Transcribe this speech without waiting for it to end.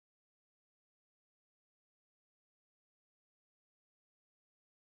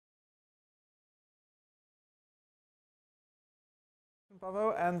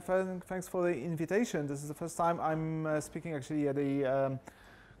Pavel, and thanks for the invitation. This is the first time I'm speaking actually at a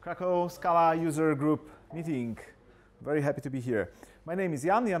Krakow Scala user group meeting. Very happy to be here. My name is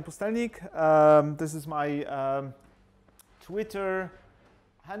Jan Pustelnik. This is my Twitter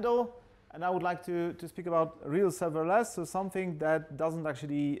handle, and I would like to speak about real serverless, so something that doesn't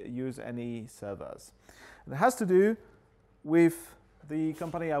actually use any servers. It has to do with the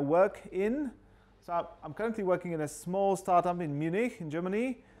company I work in. So I'm currently working in a small startup in Munich, in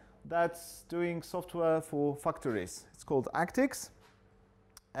Germany, that's doing software for factories. It's called Actix,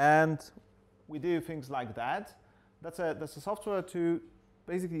 and we do things like that. That's a software to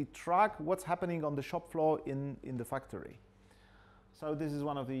basically track what's happening on the shop floor in the factory. So this is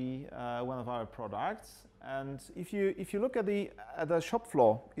one of our products. And if you look at the shop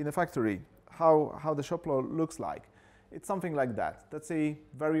floor in a factory, how the shop floor looks like, it's something like that. That's a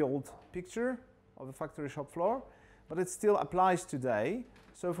very old picture of the factory shop floor, but it still applies today.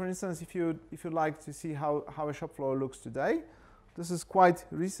 So for instance, if you'd like to see how a shop floor looks today, this is quite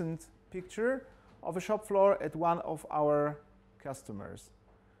recent picture of a shop floor at one of our customers.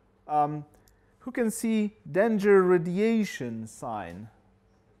 Who can see danger radiation sign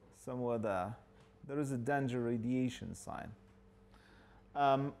somewhere there? There is a danger radiation sign.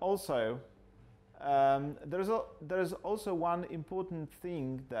 There's also one important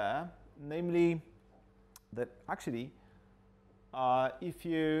thing there, namely that actually, if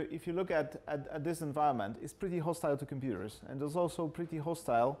you look at this environment, it's pretty hostile to computers, and it's also pretty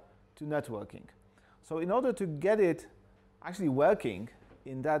hostile to networking. So in order to get it actually working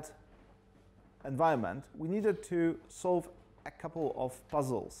in that environment, we needed to solve a couple of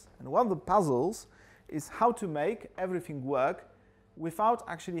puzzles. And one of the puzzles is how to make everything work without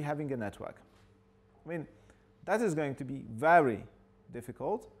actually having a network. I mean, that is going to be very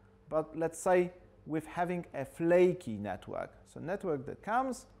difficult, but let's say with having a flaky network, so network that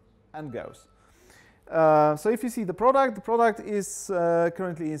comes and goes. So if you see the product is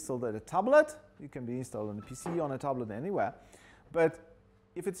currently installed at a tablet. It can be installed on a PC, on a tablet, anywhere. But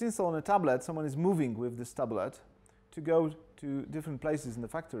if it's installed on a tablet, someone is moving with this tablet to go to different places in the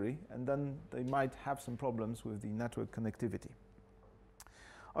factory, and then they might have some problems with the network connectivity.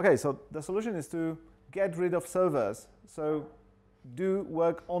 Okay, so the solution is to get rid of servers. So do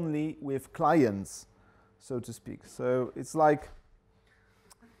work only with clients, so to speak. So it's like,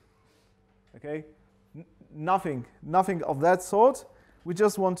 okay, nothing of that sort. We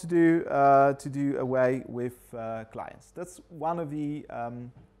just want to do away with clients. That's one of the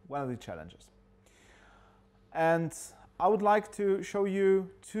challenges. And I would like to show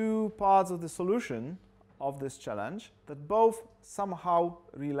you two parts of the solution of this challenge that both somehow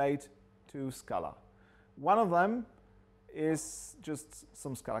relate to Scala. One of them is just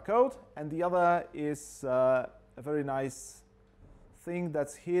some Scala code, and the other is a very nice thing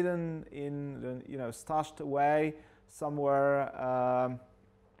that's hidden in, stashed away somewhere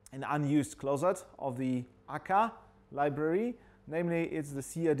an unused closet of the AK library. Namely, it's the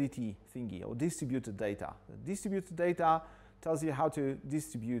CRDT thingy, or distributed data. The distributed data tells you how to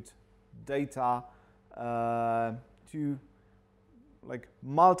distribute data to like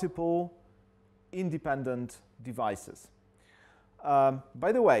multiple independent devices.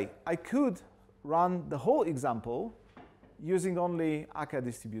 By the way, I could run the whole example using only AK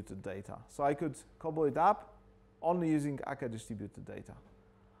distributed data. So I could cobble it up only using AK distributed data.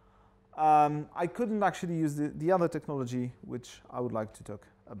 I couldn't actually use the other technology which I would like to talk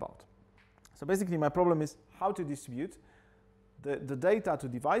about. So basically my problem is how to distribute the data to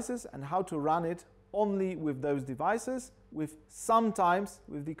devices and how to run it only with those devices, with sometimes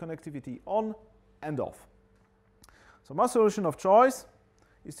with the connectivity on and off. So my solution of choice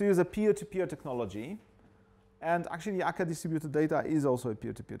is to use a peer-to-peer technology. And actually AK distributed data is also a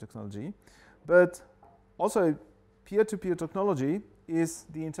peer-to-peer technology. But also peer-to-peer technology is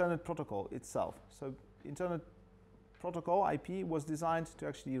the Internet Protocol itself. So Internet Protocol, IP, was designed to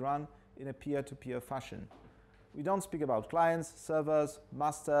actually run in a peer-to-peer fashion. We don't speak about clients, servers,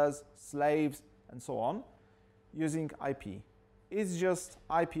 masters, slaves, and so on, using IP. It's just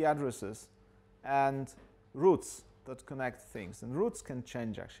IP addresses and routes that connect things. And routes can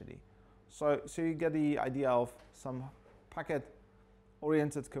change, actually. So you get the idea of some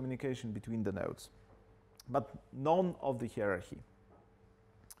packet-oriented communication between the nodes, but none of the hierarchy.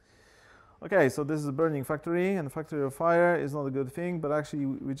 Okay, so this is a burning factory, and a factory of fire is not a good thing, but actually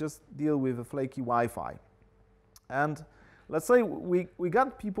we just deal with a flaky Wi-Fi. And let's say we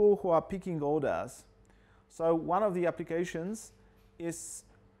got people who are picking orders. So one of the applications is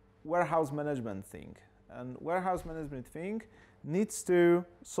warehouse management thing. And warehouse management thing needs to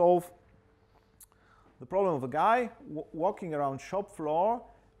solve the problem of a guy walking around shop floor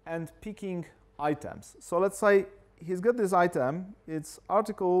and picking items. So let's say he's got this item, it's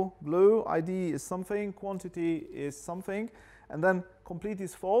article blue, ID is something, quantity is something, and then complete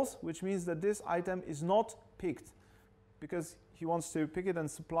is false, which means that this item is not picked because he wants to pick it and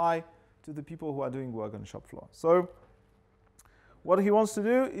supply to the people who are doing work on the shop floor. So what he wants to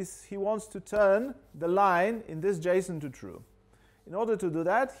do is he wants to turn the line in this JSON to true. In order to do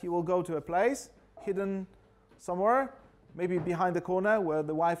that, he will go to a place hidden somewhere, maybe behind the corner where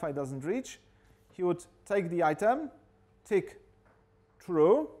the Wi-Fi doesn't reach. He would take the item, tick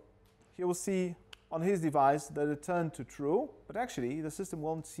true. He will see on his device that it turned to true, but actually the system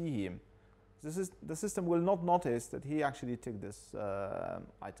won't see him. The system will not notice that he actually ticked this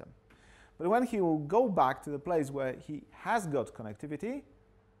item. But when he will go back to the place where he has got connectivity,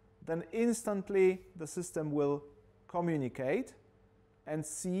 then instantly the system will communicate and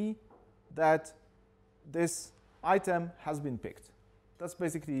see that this item has been picked. That's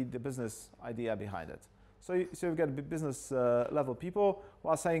basically the business idea behind it. So you've got business level people who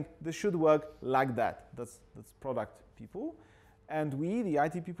are saying this should work like that. That's product people. And we, the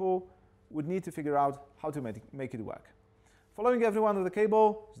IT people, would need to figure out how to make it work. Following everyone with a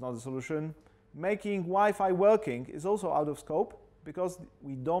cable is not a solution. Making Wi-Fi working is also out of scope because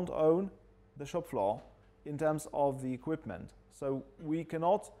we don't own the shop floor in terms of the equipment. So we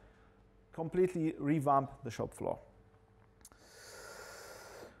cannot completely revamp the shop floor.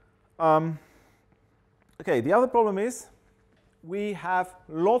 Okay, the other problem is we have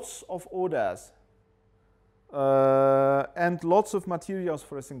lots of orders and lots of materials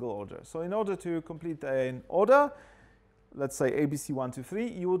for a single order. So in order to complete an order, let's say ABC 1, 2, 3,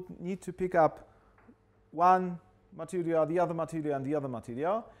 you would need to pick up one material, the other material, and the other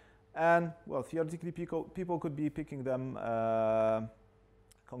material. And, well, theoretically, people could be picking them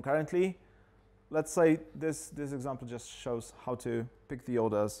concurrently. Let's say this example just shows how to pick the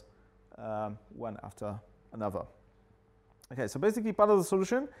orders one after another. Okay, so basically part of the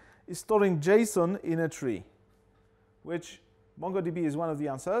solution is storing JSON in a tree, which MongoDB is one of the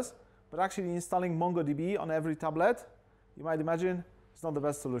answers, but actually installing MongoDB on every tablet, you might imagine, it's not the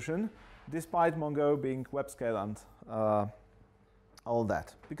best solution, despite Mongo being web scale and all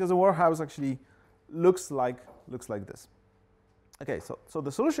that, because the warehouse actually looks like this. Okay, so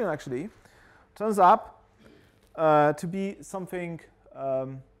the solution actually turns up to be something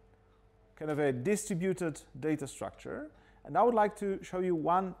kind of a distributed data structure, and I would like to show you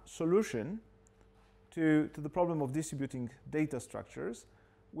one solution to the problem of distributing data structures,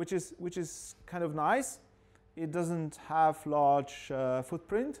 which is kind of nice. It doesn't have large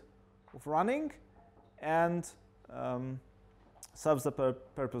footprint of running and serves the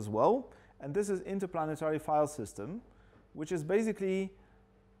purpose well. And this is interplanetary file system, which is basically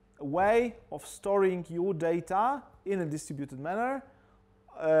a way of storing your data in a distributed manner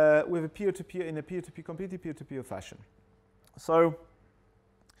with a peer-to-peer, in a completely peer-to-peer fashion. So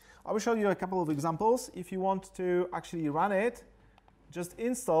I will show you a couple of examples. If you want to actually run it, just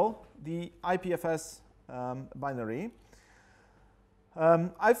install the IPFS binary.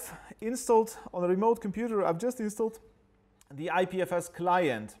 I've installed on a remote computer, I've just installed the IPFS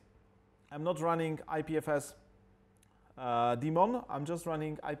client. I'm not running IPFS daemon, I'm just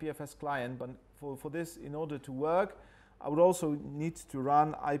running IPFS client, but for this, in order to work, I would also need to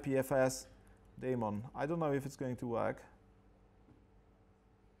run IPFS daemon. I don't know if it's going to work.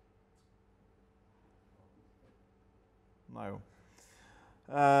 No.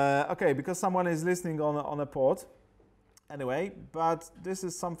 Okay, because someone is listening on a port. Anyway, but this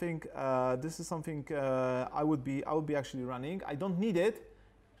is something I would be actually running. I don't need it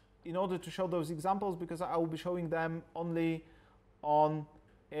in order to show those examples because I will be showing them only on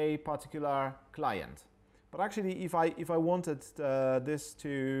a particular client. But actually, if I wanted this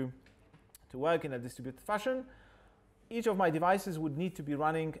to work in a distributed fashion, each of my devices would need to be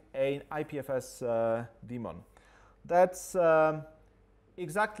running an IPFS daemon. That's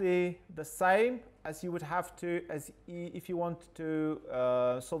exactly the same as you would have to, if you want to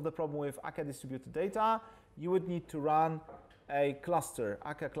solve the problem with akka distributed data, you would need to run a cluster,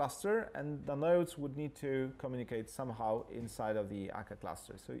 akka cluster, and the nodes would need to communicate somehow inside of the akka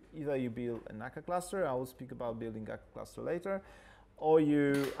cluster. So either you build an akka cluster, I will speak about building akka cluster later, or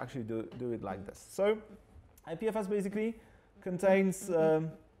you actually do it like this. So IPFS basically contains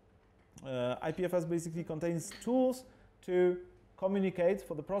tools to communicate,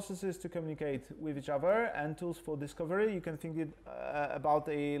 for the processes to communicate with each other, and tools for discovery. You can think about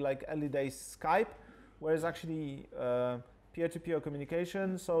like early days Skype, whereas actually peer-to-peer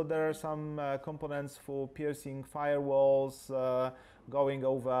communication. So there are some components for piercing firewalls, going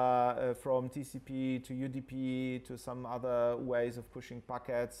over from TCP to UDP to some other ways of pushing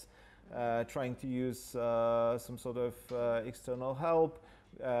packets, trying to use some sort of external help,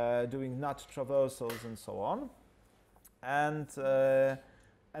 doing NAT traversals and so on. And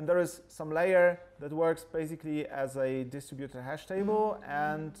there is some layer that works basically as a distributed hash table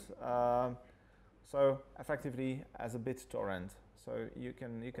and so effectively as a BitTorrent. So you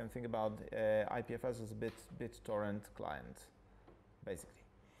can think about IPFS as a BitTorrent client, basically.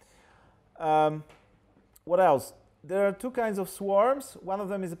 What else? There are two kinds of swarms. One of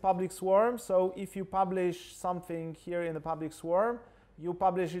them is a public swarm. So if you publish something here in the public swarm, you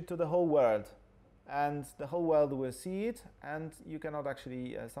publish it to the whole world. And the whole world will see it. And you cannot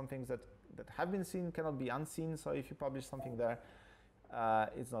actually, some things that have been seen cannot be unseen. So if you publish something there,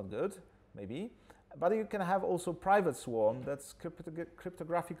 it's not good, maybe. But you can have also private swarm that's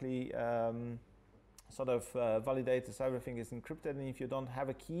cryptographically sort of validated. So everything is encrypted. And if you don't have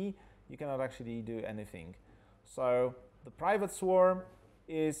a key, you cannot actually do anything. So the private swarm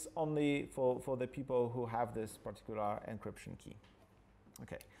is only for the people who have this particular encryption key.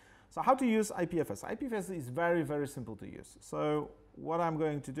 Okay, so how to use IPFS? IPFS is very, very simple to use. So what I'm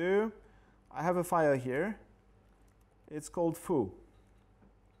going to do, I have a file here. It's called foo,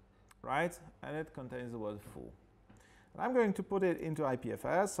 right? And it contains the word foo. And I'm going to put it into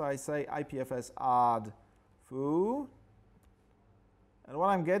IPFS. So I say IPFS add foo. And what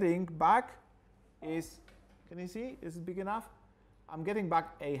I'm getting back is, can you see? Is it big enough? I'm getting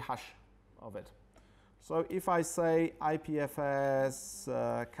back a hash of it. So if I say IPFS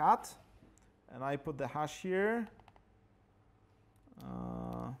cat, and I put the hash here,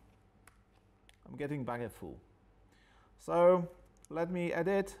 I'm getting back a foo. So let me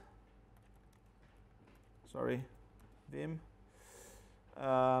edit. Sorry, Vim.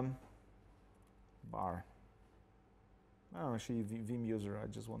 Bar. I'm actually Vim user. I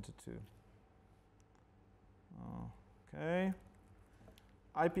just wanted to. Okay.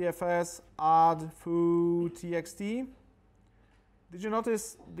 IPFS add foo txt. Did you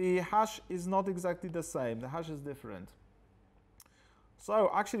notice the hash is not exactly the same? The hash is different.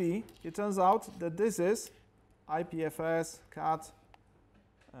 So actually, it turns out that this is IPFS cat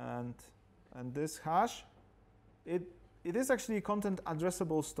and this hash. It is actually content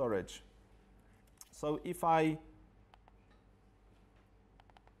addressable storage. So if I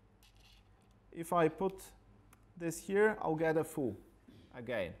put this here, I'll get a foo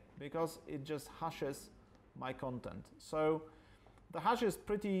again, because it just hashes my content. So the hash is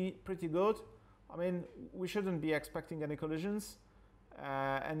pretty good. I mean, we shouldn't be expecting any collisions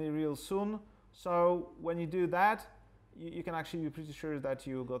any real soon. So when you do that, you can actually be pretty sure that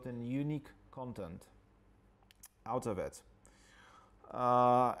you got a unique content out of it.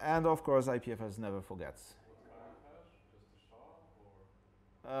 And of course, IPFS never forgets.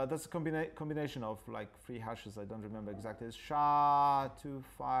 That's a combination of like 3 hashes. I don't remember exactly. It's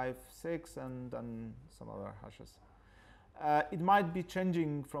SHA-256 and then some other hashes. It might be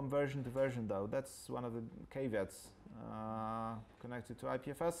changing from version to version, though. That's one of the caveats connected to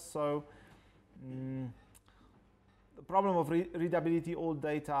IPFS. So the problem of readability, all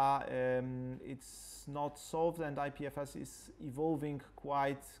data, it's not solved, and IPFS is evolving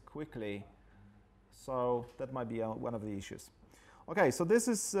quite quickly. So that might be one of the issues. Okay, so this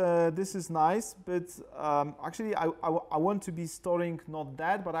is nice, but actually I want to be storing not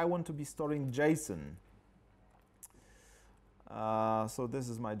that, but I want to be storing JSON. So this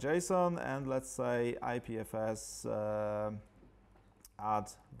is my JSON, and let's say IPFS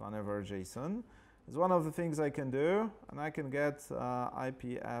add whenever JSON. It's one of the things I can do, and I can get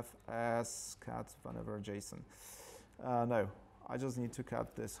IPFS cat whenever JSON. No, I just need to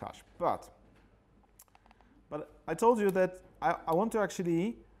cut this hash. But I told you that I want to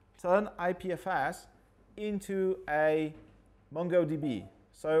actually turn IPFS into a MongoDB.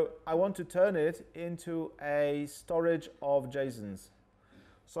 So I want to turn it into a storage of JSONs.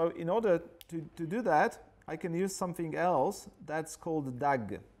 So in order to do that, I can use something else that's called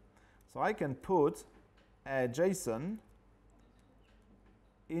DAG. So I can put a JSON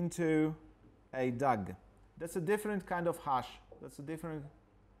into a DAG. That's a different kind of hash. That's a different,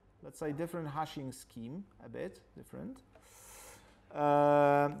 let's say, different hashing scheme, a bit different.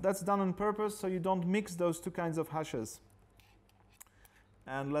 That's done on purpose, so you don't mix those two kinds of hashes.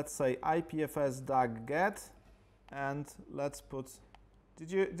 And let's say IPFS DAG get, and let's put.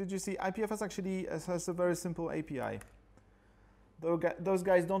 Did you see IPFS actually has a very simple API. Those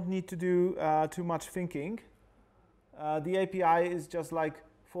guys don't need to do too much thinking. The API is just like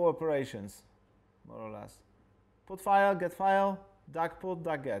 4 operations, more or less. put file, get file, DAG put,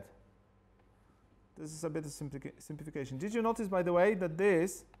 DAG get. This is a bit of simplification. Did you notice, by the way, that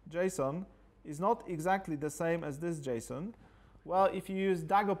this JSON is not exactly the same as this JSON? Well, if you use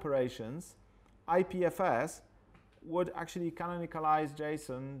DAG operations, IPFS would actually canonicalize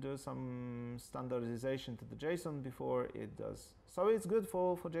JSON, do some standardization to the JSON before it does. So it's good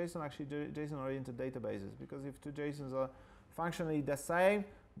for JSON, actually, JSON-oriented databases, because if two JSONs are functionally the same,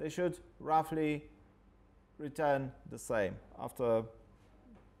 they should roughly return the same after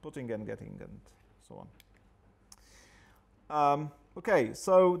putting and getting and so on. Okay,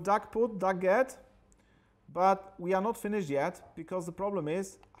 so DAG put, DAG get, but we are not finished yet, because the problem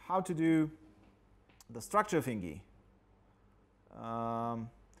is how to do the structure thingy. And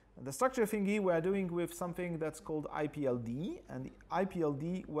the structure thingy we are doing with something that's called IPLD, and the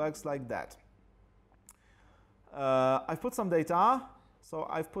IPLD works like that. I've put some data, so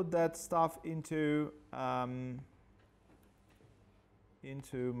I've put that stuff into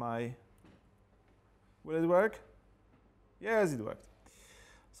my. Will it work? Yes, it worked.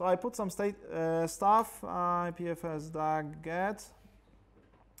 So I put some stuff, IPFS DAG get,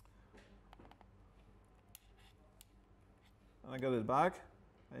 and I got it back.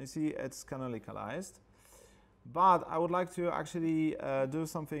 And you see it's canonicalized. But I would like to actually do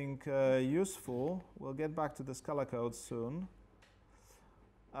something useful. We'll get back to the Scala code soon.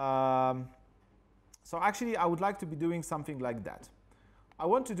 So actually, I would like to be doing something like that. I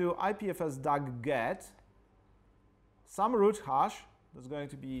want to do IPFS DAG get some root hash. That's going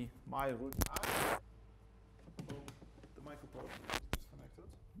to be my root hash. Oh, the microphone is disconnected.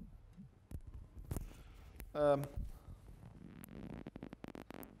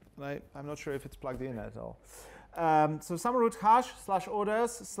 I'm not sure if it's plugged in at all. So some root hash /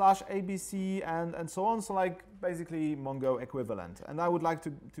 orders / ABC and so on. So like basically Mongo equivalent. And I would like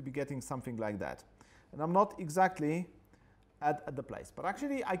to be getting something like that. And I'm not exactly at the place. But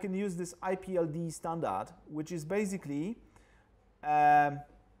actually I can use this IPLD standard, which is basically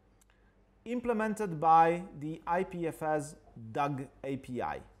implemented by the IPFS DAG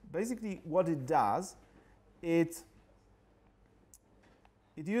API. Basically what it does, it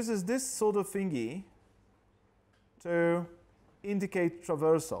uses this sort of thingy to indicate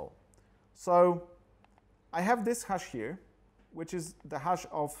traversal. So I have this hash here, which is the hash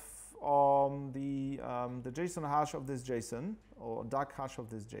of the JSON hash of this JSON, or DAG hash of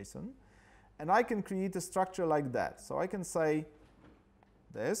this JSON. And I can create a structure like that. So I can say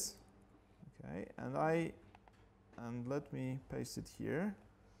this, okay, and let me paste it here.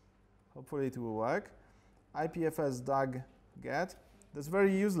 Hopefully it will work. IPFS DAG get. That's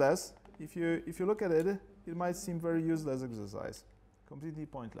very useless. If you look at it, it might seem very useless exercise, completely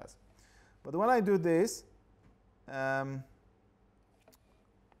pointless. But when I do this, and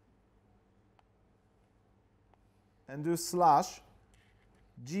do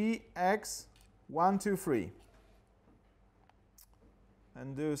 /gx123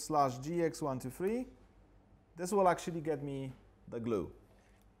 and do /gx123, this will actually get me the glue.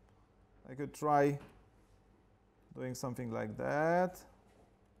 I could try doing something like that.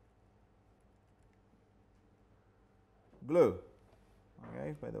 Glue.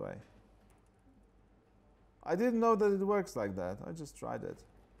 Okay, by the way. I didn't know that it works like that. I just tried it.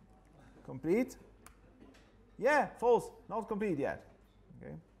 Complete? Yeah, false. Not complete yet.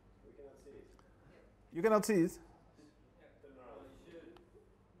 Okay. We cannot see it. You cannot see it?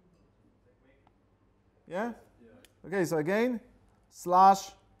 Yeah? Okay, so again,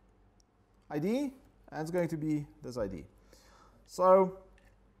 /ID, and it's going to be this ID. So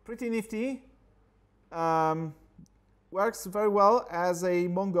pretty nifty. Works very well as a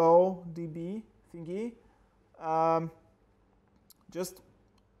MongoDB thingy. Just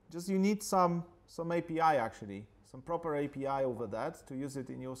you need some API actually, some proper API over that to use it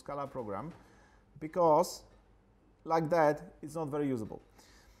in your Scala program, because like that it's not very usable.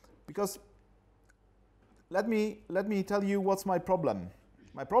 Because let me tell you what's my problem.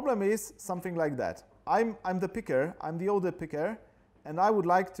 My problem is something like that. I'm the picker, I'm the order picker, and I would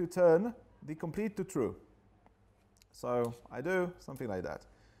like to turn the complete to true. So I do something like that.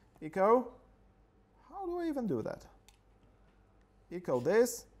 Echo, how do I even do that? Echo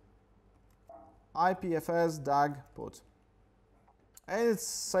this, IPFS DAG put. And it's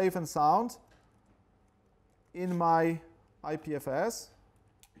safe and sound in my IPFS.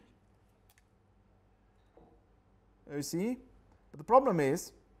 You see? But the problem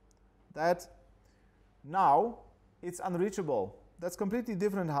is that now it's unreachable. That's completely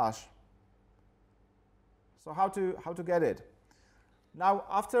different hash. So how to get it? Now,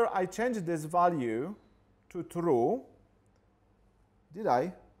 after I changed this value to true, did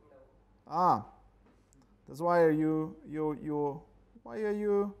I? No. That's why are you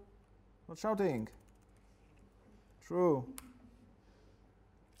not shouting? True.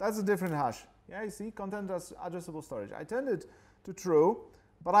 That's a different hash. Yeah, you see, content as addressable storage. I turned it to true,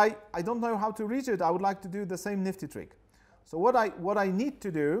 but I don't know how to reach it. I would like to do the same nifty trick. So what I need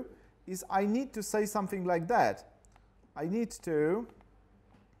to do is I need to say something like that. I need to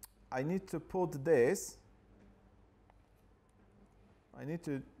put this. I need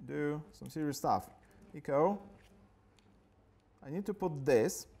to do some serious stuff. Echo. I need to put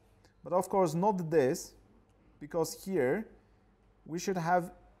this, but of course not this, because here we should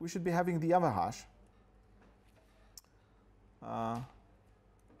be having the other hash.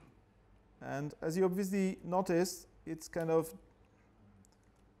 And as you obviously noticed, it's kind of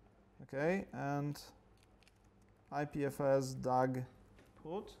okay. And IPFS DAG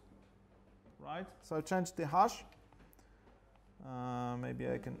put, right? So I've changed the hash. Maybe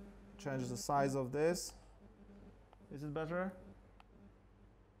I can change the size of this. Is it better?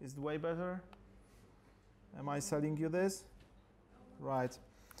 Is it way better? Am I selling you this? Right.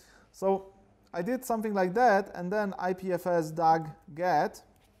 So I did something like that, and then IPFS DAG get.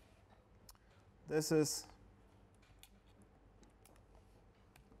 This is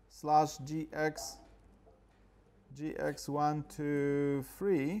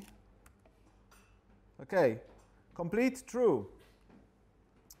 /gx123. Okay, complete true.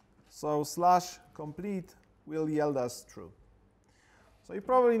 So /complete will yield us true. So you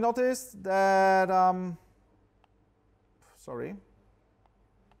probably noticed that, sorry,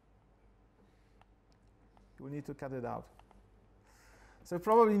 we need to cut it out. So you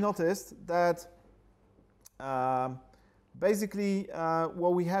probably noticed that basically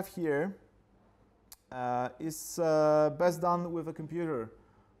what we have here is best done with a computer.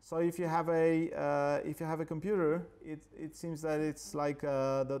 So if you have a computer, it seems that it's like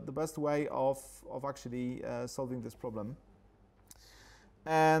the best way of actually solving this problem.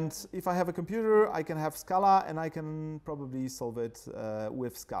 And if I have a computer, I can have Scala, and I can probably solve it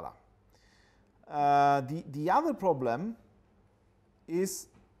with Scala. The other problem is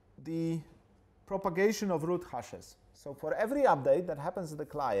the propagation of root hashes. So for every update that happens to the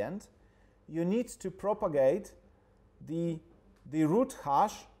client, you need to propagate the root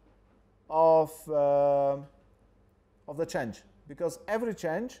hash of the change, because every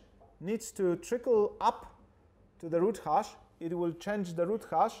change needs to trickle up to the root hash. It will change the root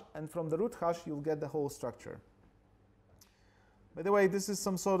hash, and from the root hash you'll get the whole structure. By the way, this is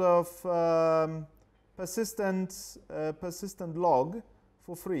some sort of persistent log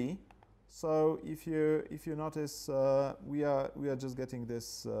for free. So if you notice, we are just getting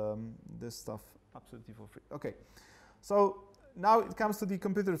this this stuff absolutely for free. Okay, so now it comes to the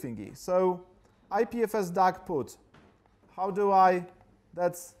computer thingy. So IPFS DAG put. How do I?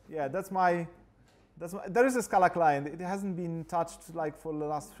 There is a Scala client. It hasn't been touched like for the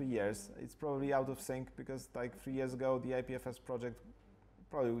last 3 years. It's probably out of sync because like 3 years ago the IPFS project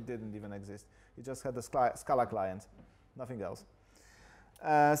probably didn't even exist. It just had the Scala client, nothing else.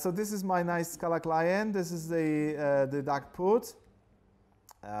 So this is my nice Scala client. This is the DAG put,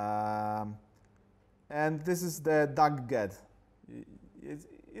 and this is the DAG get.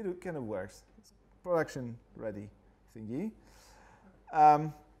 It kind of works. It's production ready thingy.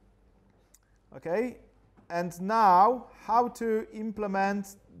 Okay, and now how to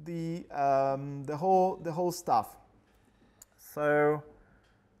implement the whole stuff. So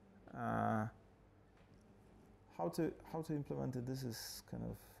how to implement it? This is kind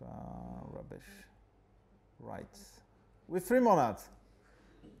of rubbish, right? With 3 monads.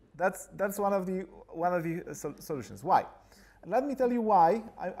 That's one of the solutions. Why? And let me tell you why.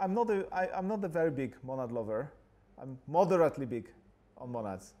 I'm not a very big monad lover. I'm moderately big on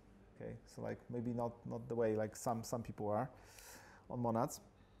monads. Okay, so like maybe not the way like some people are on monads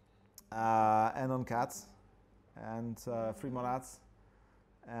and on cats and 3 monads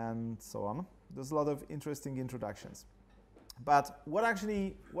and so on. There's a lot of interesting introductions. But what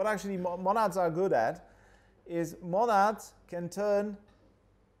actually monads are good at is monads can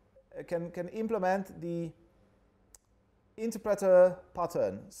implement the interpreter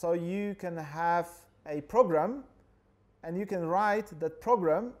pattern. So you can have a program, and you can write that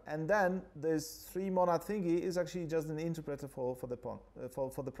program, and then this 3 monad thingy is actually just an interpreter for the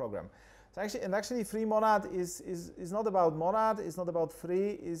program. So actually 3 monad is not about monad, it's not about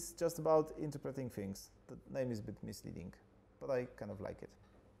 3, it's just about interpreting things. The name is a bit misleading, but I kind of like it.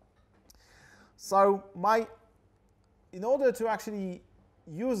 So in order to actually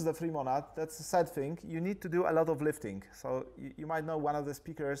use the 3 monad, that's a sad thing, you need to do a lot of lifting. So you might know one of the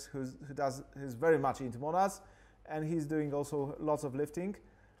speakers who's very much into monads, and he's doing also lots of lifting.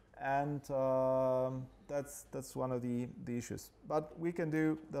 and that's one of the issues. But we can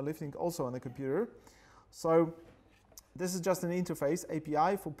do the lifting also on the computer. So this is just an interface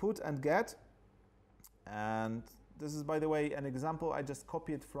API for put and get, and this is, by the way, an example I just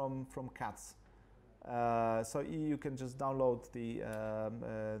copied from CATS. So you can just download the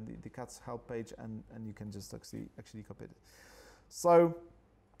CATS help page, and you can just actually copy it. So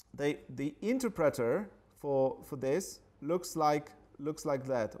the interpreter for this looks like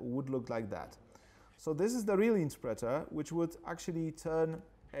that, or would look like that. So this is the real interpreter, which would actually turn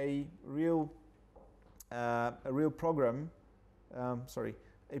a real program,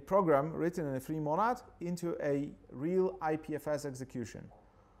 a program written in a free monad into a real IPFS execution.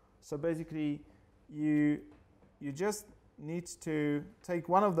 So basically, you just need to take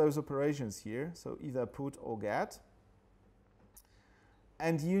one of those operations here, so either put or get,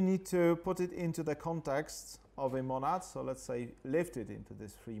 and you need to put it into the context of a monad. So let's say lift it into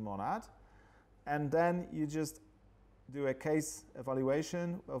this free monad, and then you just do a case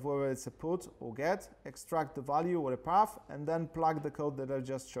evaluation of whether it's a put or get, extract the value or a path, and then plug the code that I've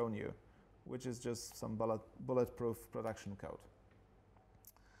just shown you, which is just some bulletproof production code.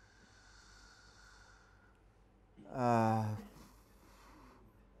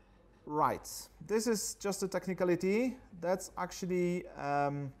 Right, this is just a technicality. That's actually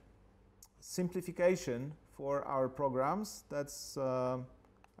simplification for our programs. That's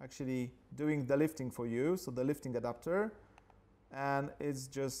actually doing the lifting for you, so the lifting adapter, and it's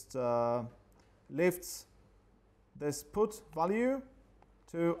just lifts this put value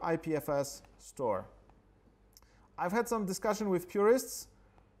to IPFS store. I've had some discussion with purists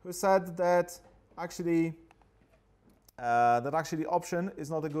who said that actually option is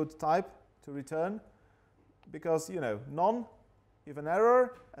not a good type to return, because, you know, none if an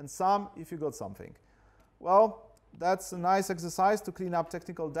error and some if you got something. Well, that's a nice exercise to clean up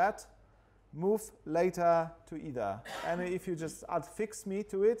technical debt. Move later to either. And if you just add fix me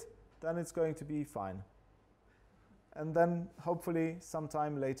to it, then it's going to be fine. And then hopefully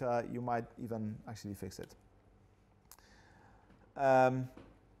sometime later you might even actually fix it.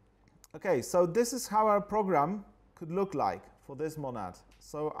 Okay, so this is how our program could look like for this monad.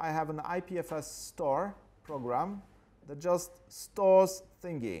 So I have an IPFS store program that just stores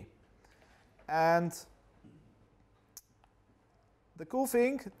thingy. And the cool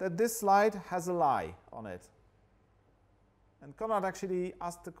thing that this slide has a lie on it. And Konrad actually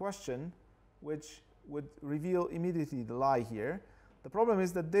asked a question which would reveal immediately the lie here. The problem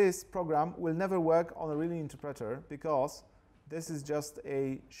is that this program will never work on a real interpreter, because this is just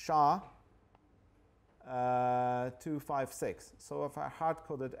a SHA 256. So if I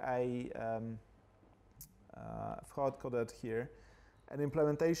hard-coded here an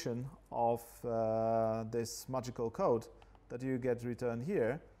implementation of this magical code that you get returned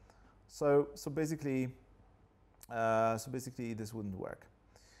here, so basically this wouldn't work.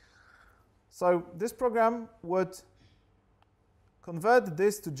 So this program would convert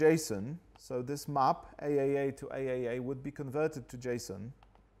this to JSON. So this map AAA to AAA would be converted to JSON,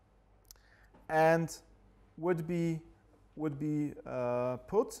 and would be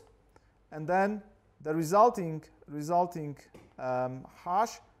put, and then the resulting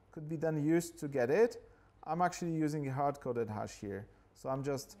hash could be then used to get it. I'm actually using a hard-coded hash here, so I'm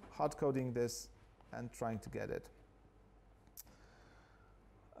just hard-coding this and trying to get it.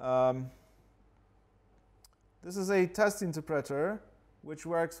 This is a test interpreter which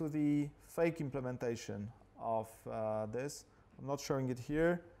works with the fake implementation of this. I'm not showing it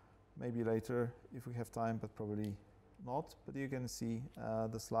here. Maybe later if we have time, but probably not. But you can see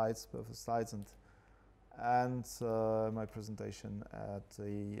the slides, both the slides and my presentation at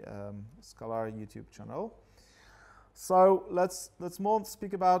the Scala YouTube channel. So let's more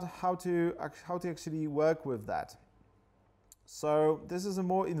speak about how to actually work with that. So this is a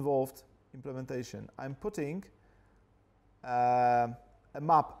more involved implementation. I'm putting a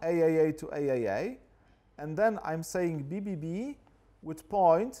map AAA to AAA, and then I'm saying BBB would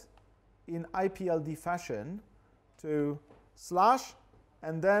point in IPLD fashion to slash,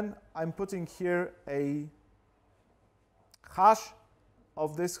 and then I'm putting here a hash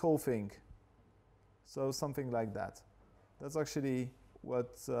of this whole thing. So something like that. That's actually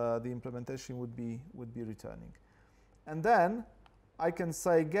what the implementation would be returning. And then I can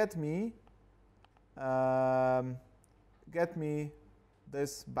say get me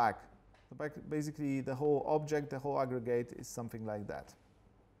this back. Basically the whole object, the whole aggregate is something like that.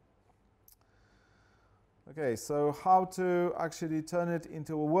 Okay, so how to actually turn it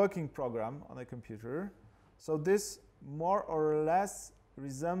into a working program on a computer. So this more or less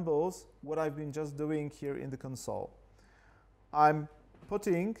resembles what I've been just doing here in the console. I'm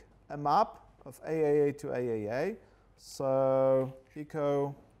putting a map of AAA to AAA. So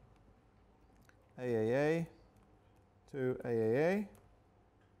echo AAA to AAA,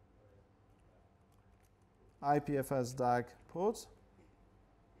 IPFS DAG put,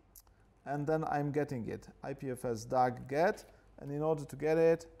 and then I'm getting it, IPFS DAG get, and in order to get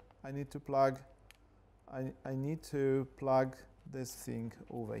it, I need to plug this thing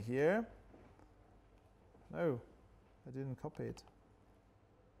over here. No, I didn't copy it.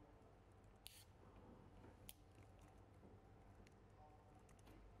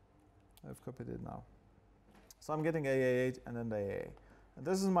 I've copied it now. So I'm getting AA8 and then AA. And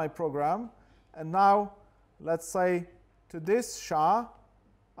this is my program. And now, let's say to this SHA,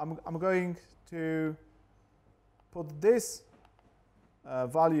 I'm going to put this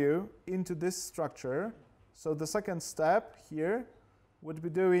value into this structure. So the second step here would be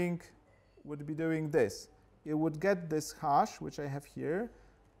doing this. It would get this hash, which I have here,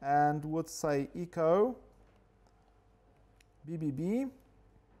 and would say echo BBB,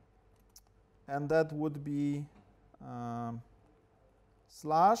 and that would be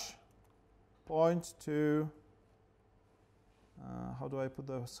slash point to, how do I put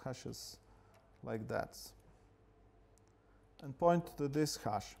those hashes? Like that. And point to this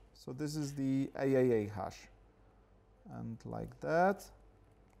hash. So this is the AAA hash. And like that,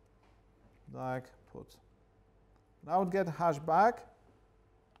 like put. Now I would get hash back.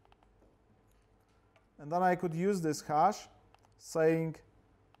 And then I could use this hash saying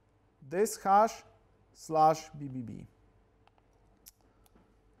this hash slash BBB.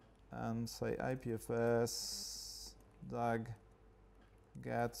 And say IPFS DAG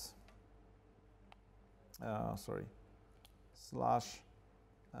get, slash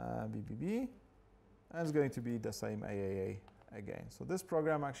BBB. And it's going to be the same AAA again. So this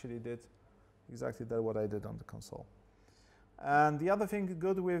program actually did exactly what I did on the console. And the other thing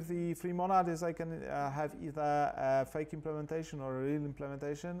good with the free monad is I can have either a fake implementation or a real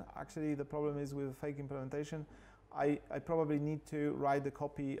implementation. Actually, the problem is with fake implementation, I probably need to write the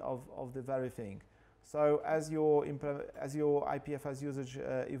copy of the very thing. So as your IPFS usage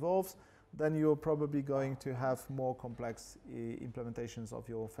evolves, then you're probably going to have more complex implementations of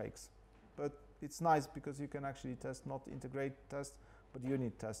your fakes. But it's nice because you can actually test, not integrate test, but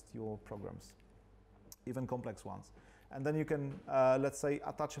unit test your programs, even complex ones. And then you can, let's say,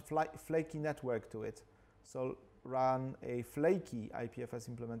 attach a flaky network to it. So run a flaky IPFS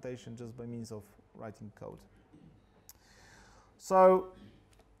implementation just by means of writing code. So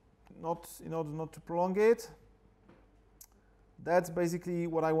in order not to prolong it, that's basically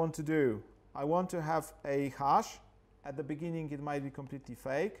what I want to do. I want to have a hash. At the beginning, it might be completely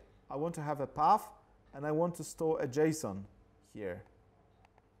fake. I want to have a path, and I want to store a JSON here.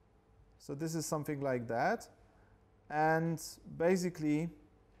 So this is something like that. And basically,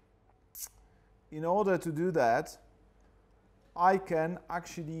 in order to do that, I can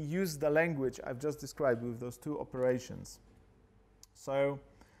actually use the language I've just described with those two operations. So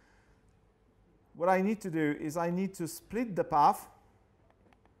what I need to do is I need to split the path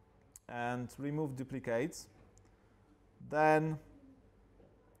and remove duplicates. Then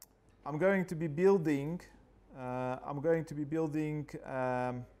I'm going to be building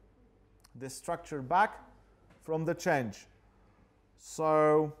this structure back from the change.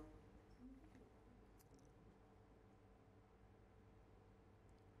 So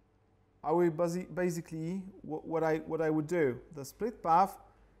I will basically what I would do. The split path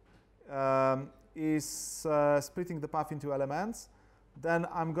is splitting the path into elements. Then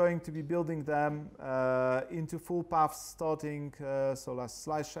I'm going to be building them into full paths starting so like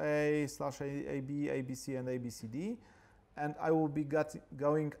slash A, slash AB, ABC, and ABCD, and I will be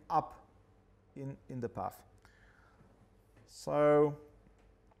going up in the path. So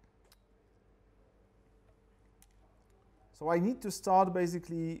I need to start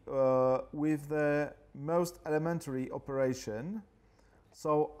basically with the most elementary operation.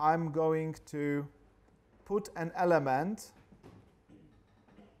 So I'm going to put an element.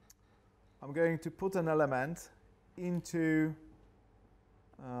 I'm going to put an element into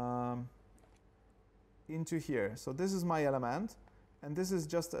here. So this is my element, and this is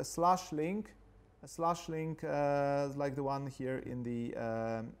just a slash link. A slash link like the one here in the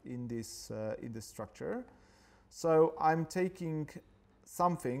in this structure. So I'm taking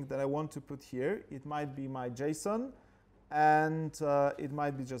something that I want to put here. It might be my JSON, and it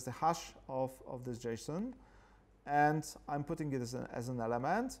might be just a hash of this JSON, and I'm putting it as an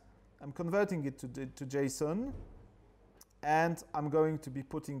element. I'm converting it to JSON, and I'm going to be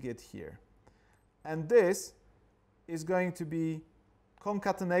putting it here. And this is going to be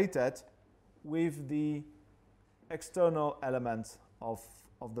concatenated with the external element of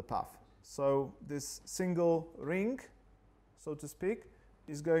of the path. So this single ring, so to speak,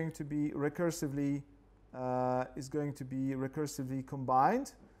 is going to be recursively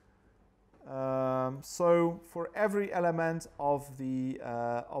combined. So for every element of the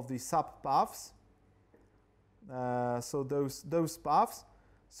subpaths, so those paths.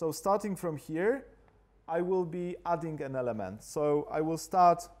 So starting from here, I will be adding an element. So I will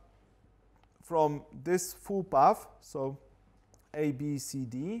start from this full path, so A, B, C,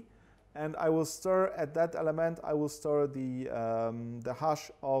 D, and I will store at that element. I will store the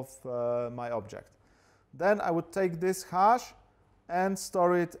hash of my object. Then I would take this hash and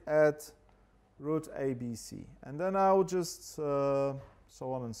store it at root A, B, C, and then I will just so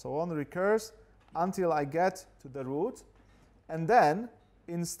on and so on recurse until I get to the root, and then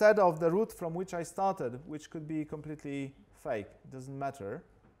instead of the root from which I started, which could be completely fake, it doesn't matter,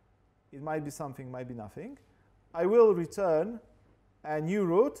 it might be something, might be nothing, I will return a new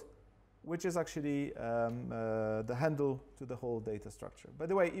root, which is actually the handle to the whole data structure. By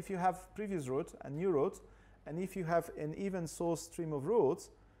the way, if you have previous root and new root, and if you have an even source stream of roots,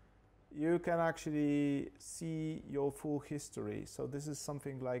 you can actually see your full history. So this is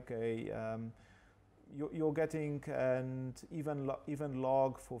something like a you're getting an even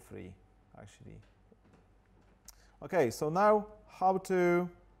log for free, actually. Okay, so now how to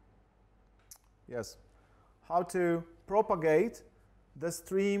propagate the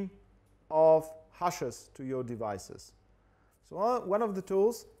stream of hashes to your devices. So one of the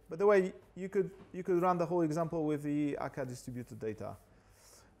tools, by the way, you could run the whole example with the Akka distributed data.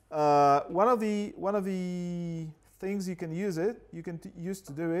 One of the things you can use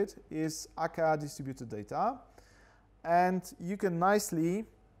to do it is Akka distributed data, and you can nicely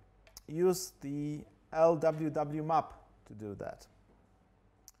use the LWW map to do that.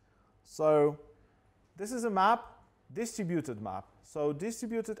 So this is a map, distributed map. So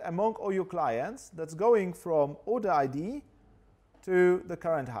distributed among all your clients, that's going from order ID to the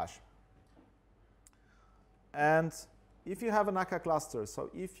current hash. And if you have an Akka cluster, so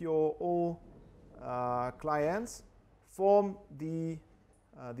if your all clients form the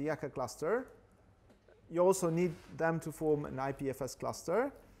Akka cluster, you also need them to form an IPFS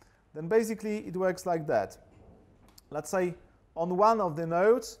cluster, then basically it works like that. Let's say on one of the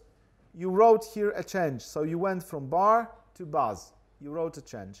nodes, you wrote here a change. So you went from bar to buzz. You wrote a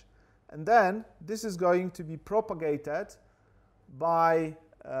change. And then this is going to be propagated by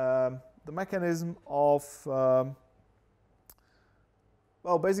the mechanism of, well,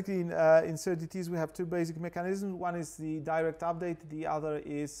 basically in CRDTs we have two basic mechanisms. One is the direct update, the other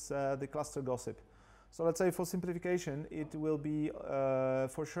is the cluster gossip. So let's say for simplification, it will be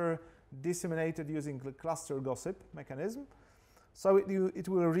for sure disseminated using the cluster gossip mechanism. So it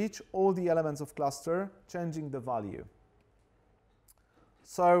will reach all the elements of cluster, changing the value.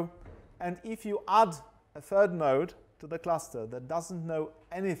 So, and if you add a third node to the cluster that doesn't know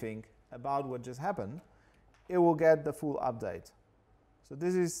anything about what just happened, it will get the full update. So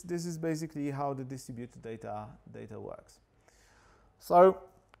this is basically how the distributed data works. So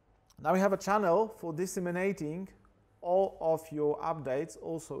now we have a channel for disseminating all of your updates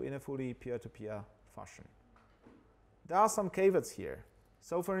also in a fully peer-to-peer fashion. There are some caveats here.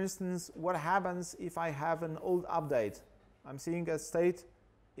 So for instance, what happens if I have an old update? I'm seeing a state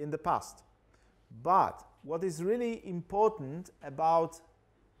in the past. But what is really important about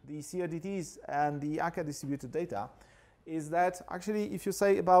the CRDTs and the Akka distributed data is that actually if you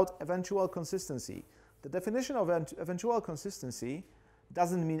say about eventual consistency, the definition of eventual consistency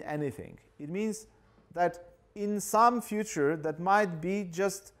doesn't mean anything. It means that in some future that might be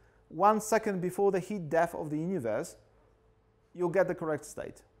just 1 second before the heat death of the universe, you'll get the correct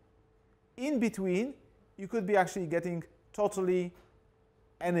state. In between, you could be actually getting totally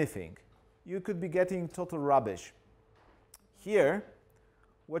anything. You could be getting total rubbish. Here,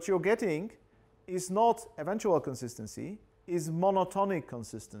 what you're getting is not eventual consistency, is monotonic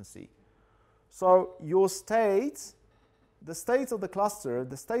consistency. So your states, the states of the cluster,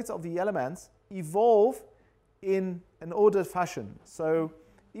 the states of the elements evolve in an ordered fashion. So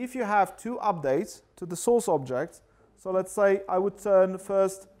if you have two updates to the source object, so let's say I would turn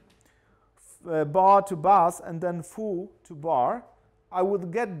first bar to buzz and then foo to bar, I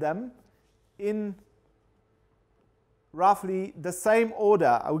would get them in roughly the same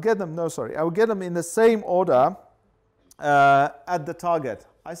order. I would get them in the same order at the target.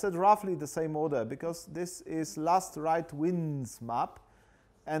 I said roughly the same order because this is last right wins map,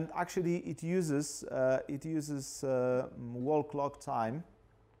 and actually it uses wall clock time.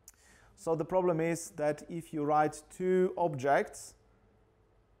 So the problem is that if you write two objects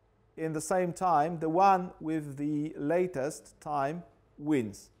in the same time, the one with the latest time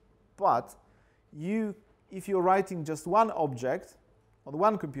wins. But if you're writing just one object on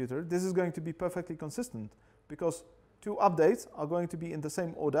one computer, this is going to be perfectly consistent because two updates are going to be in the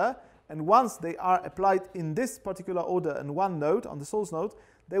same order, and once they are applied in this particular order in one node, on the source node,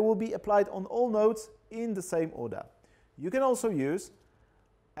 they will be applied on all nodes in the same order. You can also use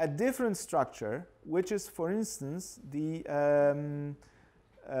a different structure, which is, for instance, the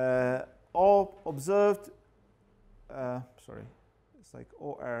observed, it's like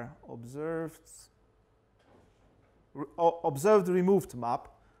OR, observed removed map,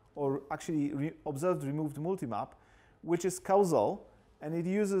 or actually observed removed multimap, which is causal, and it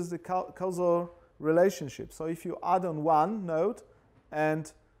uses the causal relationship. So if you add on one node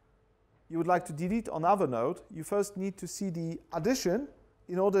and you would like to delete another node, you first need to see the addition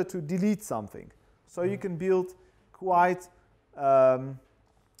in order to delete something. So you can build quite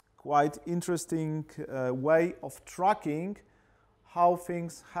interesting way of tracking how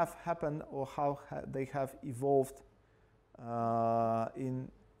things have happened or how they have evolved in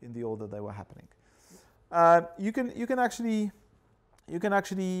the order they were happening. You can actually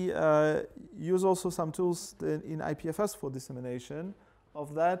use also some tools in IPFS for dissemination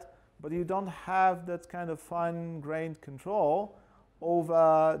of that, but you don't have that kind of fine-grained control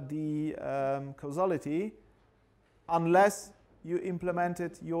over the causality unless you implement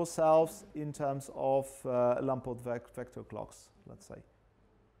it yourselves in terms of Lamport vector clocks, let's say.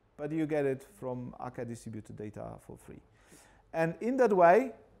 But you get it from Akka distributed data for free. And in that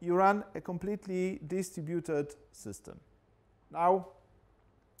way, you run a completely distributed system. Now,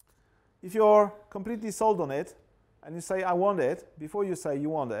 if you're completely sold on it, and you say, I want it, before you say you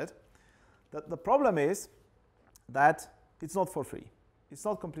want it, the problem is that it's not for free. It's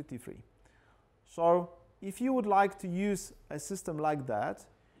not completely free. So if you would like to use a system like that,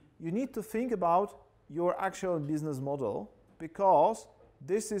 you need to think about your actual business model, because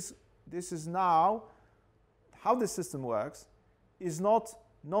this is now how the system works is not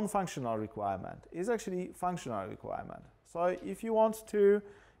non-functional requirement. It's actually functional requirement. So if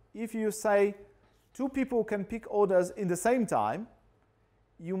you say two people can pick orders in the same time,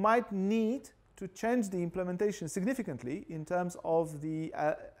 you might need to change the implementation significantly in terms of the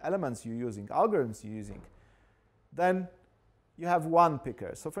elements you're using, algorithms you're using. Then you have one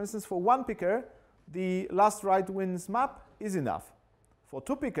picker. So for instance, for one picker, the last right wins map is enough. For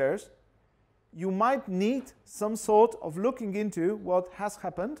two pickers, you might need some sort of looking into what has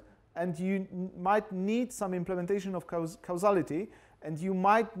happened, and you might need some implementation of causality, and you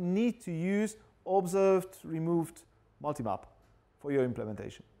might need to use observed removed multimap for your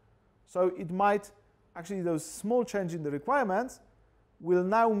implementation. So it might actually, those small changes in the requirements will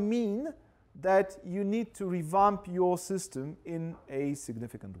now mean that you need to revamp your system in a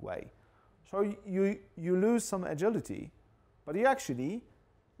significant way. So you lose some agility, but you actually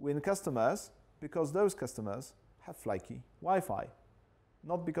win customers because those customers have flaky Wi-Fi.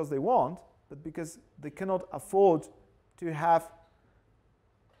 Not because they want, but because they cannot afford to have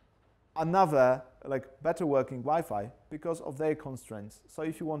another, like, better working Wi-Fi because of their constraints. So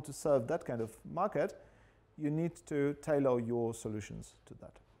if you want to serve that kind of market, you need to tailor your solutions to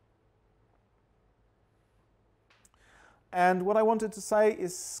that. And what I wanted to say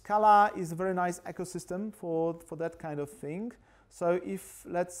is Scala is a very nice ecosystem for that kind of thing. So if,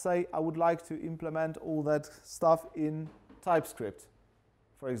 let's say, I would like to implement all that stuff in TypeScript,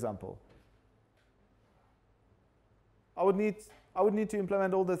 for example, I would need to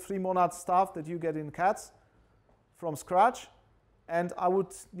implement all the three-monad stuff that you get in CATS from scratch, and I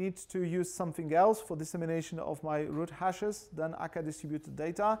would need to use something else for dissemination of my root hashes than Akka distributed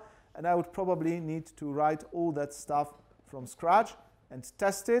data, and I would probably need to write all that stuff from scratch and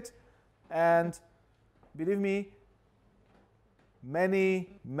test it, and believe me, many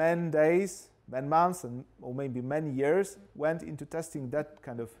days, many months, or maybe many years went into testing that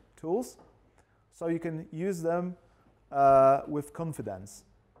kind of tools, so you can use them with confidence,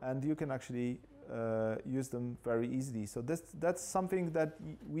 and you can actually use them very easily. So that's something that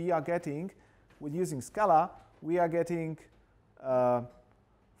we are getting with using Scala. We are getting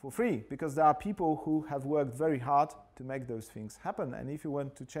for free, because there are people who have worked very hard to make those things happen. And if you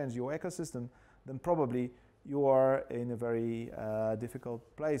want to change your ecosystem, then probably you are in a very difficult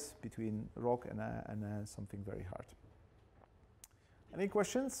place between rock and something very hard. Any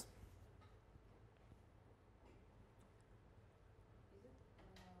questions?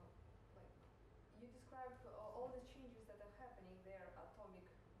 You described all the changes that are happening there atomic,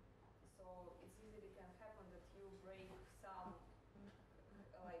 so it's easily can happen that you break some,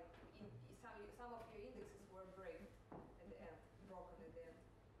 like some of your indexes were broken at the end.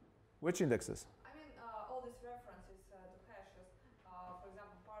 Which indexes? I mean, all these references to hashes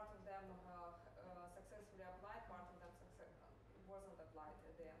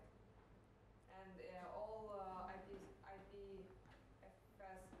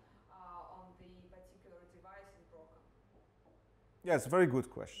Yes, very good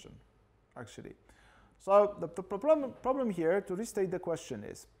question, actually. So the problem here, to restate the question,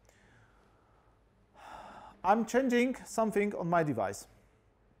 is I'm changing something on my device.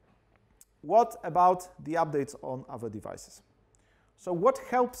 What about the updates on other devices? So what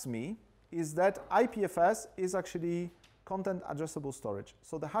helps me is that IPFS is actually content addressable storage.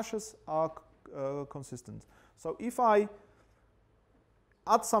 So the hashes are consistent. So if I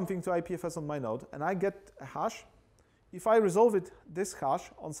add something to IPFS on my node and I get a hash, if I resolve this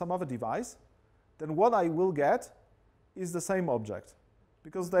hash on some other device, then what I will get is the same object,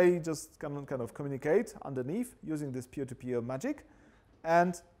 because they just kind of communicate underneath using this peer-to-peer magic,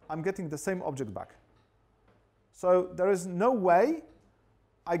 and I'm getting the same object back. So there is no way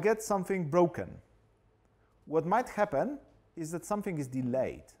I get something broken. What might happen is that something is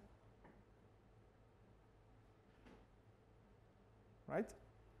delayed. Right?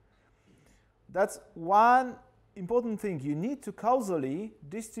 That's one important thing. You need to causally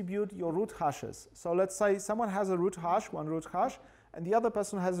distribute your root hashes. So let's say someone has a root hash, one root hash, and the other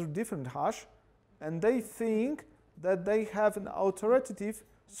person has a different hash, and they think that they have an authoritative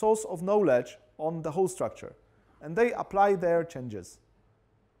source of knowledge on the whole structure, and they apply their changes.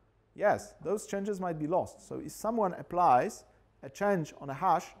 Yes, those changes might be lost. So if someone applies a change on a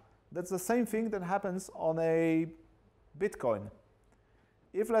hash, that's the same thing that happens on a Bitcoin.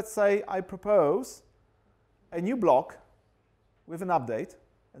 If, let's say, I propose a new block with an update,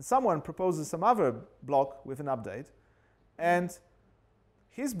 and someone proposes some other block with an update, and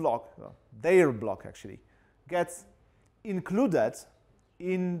his block, well, their block actually, gets included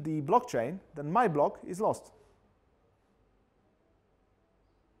in the blockchain, then my block is lost.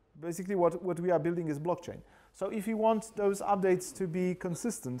 Basically, what we are building is blockchain. So if you want those updates to be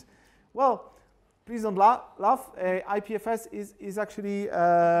consistent, well, please don't laugh. IPFS is actually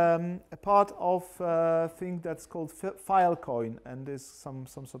a part of a thing that's called Filecoin, and there's some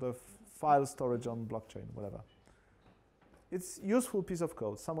sort of file storage on blockchain, whatever. It's a useful piece of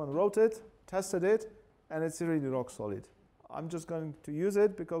code. Someone wrote it, tested it, and it's really rock solid. I'm just going to use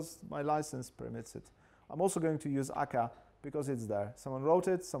it because my license permits it. I'm also going to use Akka because it's there. Someone wrote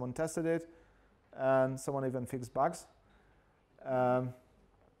it, someone tested it, and someone even fixed bugs. And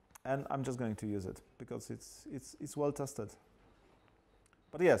I'm just going to use it because it's well tested.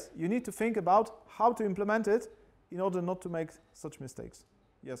 But yes, you need to think about how to implement it in order not to make such mistakes.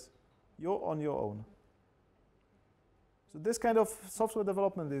 Yes, you're on your own. So this kind of software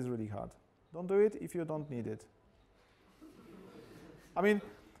development is really hard. Don't do it if you don't need it. I mean,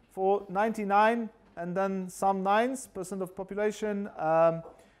 for 99 and then some 9% of population,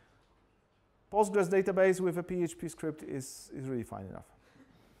 Postgres database with a PHP script is really fine enough.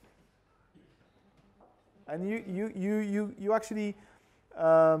 And you actually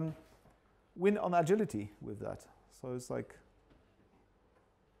win on agility with that. So it's like,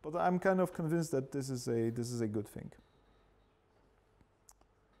 but I'm kind of convinced that this is a good thing.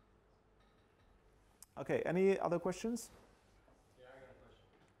 Okay, any other questions? Yeah, I got a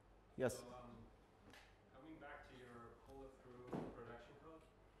question. Yes. So, coming back to your pull it through production code.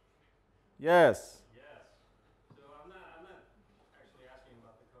 Yes. Yes. So I'm not actually asking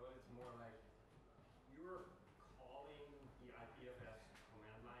about the code. It's more like you were calling the IPFS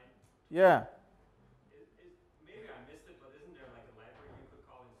command line. Yeah. Maybe I missed it, but isn't there like a library you could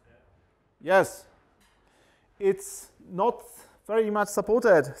call instead? Yes. It's not very much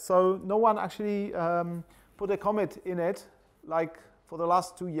supported, so no one actually put a commit in it like for the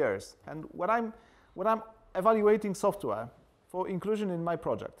last 2 years. And when I'm evaluating software for inclusion in my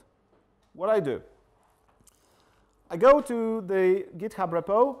project, what I do, I go to the GitHub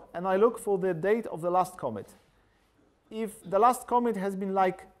repo and I look for the date of the last commit. If the last commit has been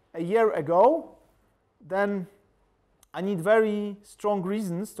like a year ago, then I need very strong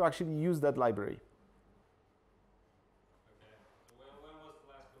reasons to actually use that library.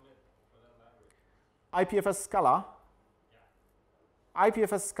 IPFS Scala. Yeah.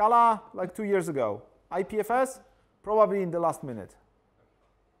 IPFS Scala like 2 years ago. IPFS probably in the last minute.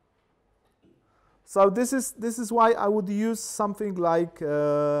 So this is why I would use something like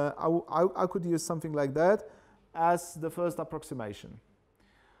I could use something like that as the first approximation.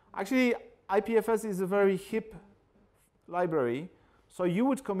 Actually, IPFS is a very hip library, so you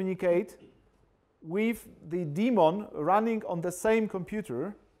would communicate with the daemon running on the same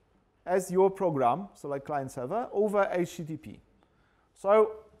computer as your program, so like client server, over HTTP.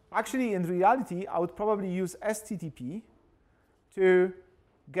 So actually, in reality, I would probably use STTP to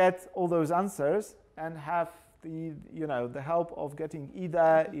get all those answers and have the help of getting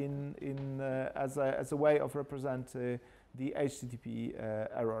either as a way of represent the HTTP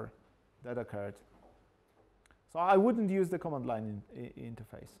error that occurred. So I wouldn't use the command line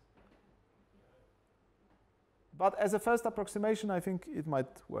interface. But as a first approximation, I think it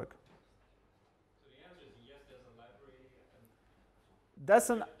might work. So the answer is yes, there's a library, and There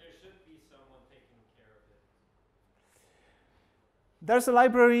should be someone taking care of it. There's a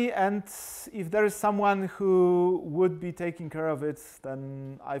library, and if there is someone who would be taking care of it,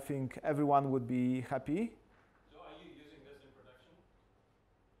 then I think everyone would be happy. So are you using this in production?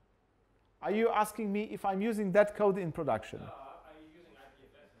 Are you asking me if I'm using that code in production? Are you using IPFS in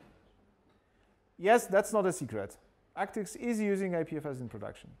production? Yes, that's not a secret. Actix is using IPFS in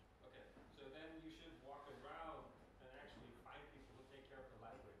production. Okay, so then you should walk around and actually find people who take care of the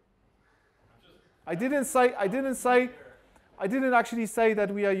library. I didn't actually say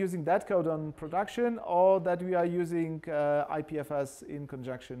that we are using that code on production or that we are using IPFS in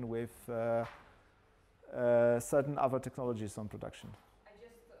conjunction with certain other technologies on production. I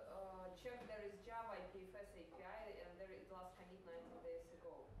just checked there is Java IPFS API and there it last commit 19 days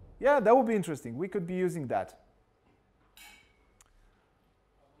ago. Yeah, that would be interesting. We could be using that.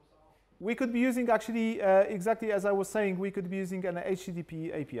 We could be using actually, exactly as I was saying, we could be using an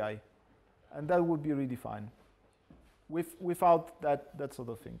HTTP API. And that would be really fine. Without that sort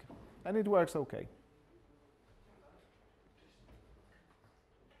of thing. And it works okay.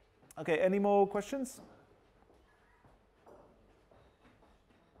 Okay, any more questions?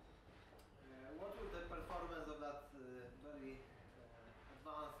 What was the performance of that very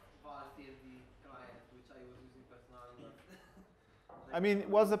advanced var TLD client, which I was using personally? I mean,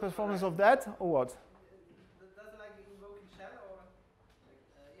 what's the performance of that, or what? Does it like invoking shell, or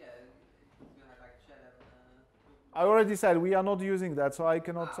yeah, you have like shell and I already said we are not using that, so I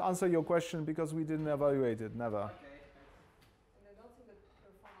cannot answer your question because we didn't evaluate it, never. okay. And I don't think that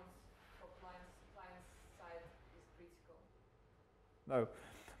performance for client side is critical. No.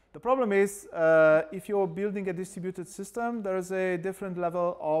 The problem is, if you're building a distributed system, there is a different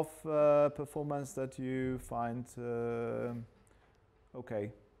level of performance that you find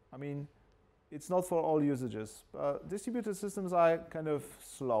okay. I mean, it's not for all usages. Distributed systems are kind of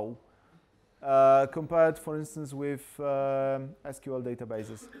slow compared, for instance, with SQL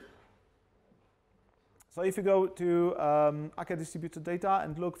databases. So if you go to Akka distributed data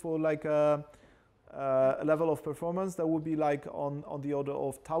and look for like a level of performance, that would be like on the order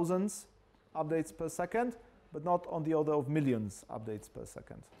of thousands updates per second, but not on the order of millions updates per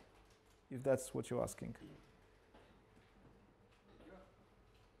second, if that's what you're asking.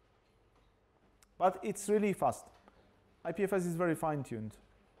 But it's really fast. IPFS is very fine-tuned,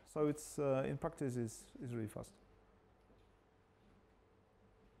 so it's in practice is really fast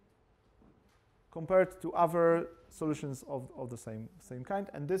compared to other solutions of the same kind,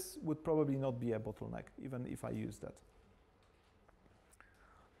 and this would probably not be a bottleneck, even if I use that.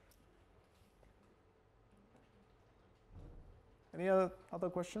 Any other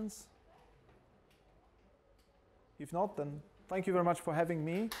questions? If not, then thank you very much for having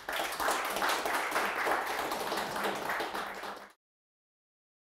me.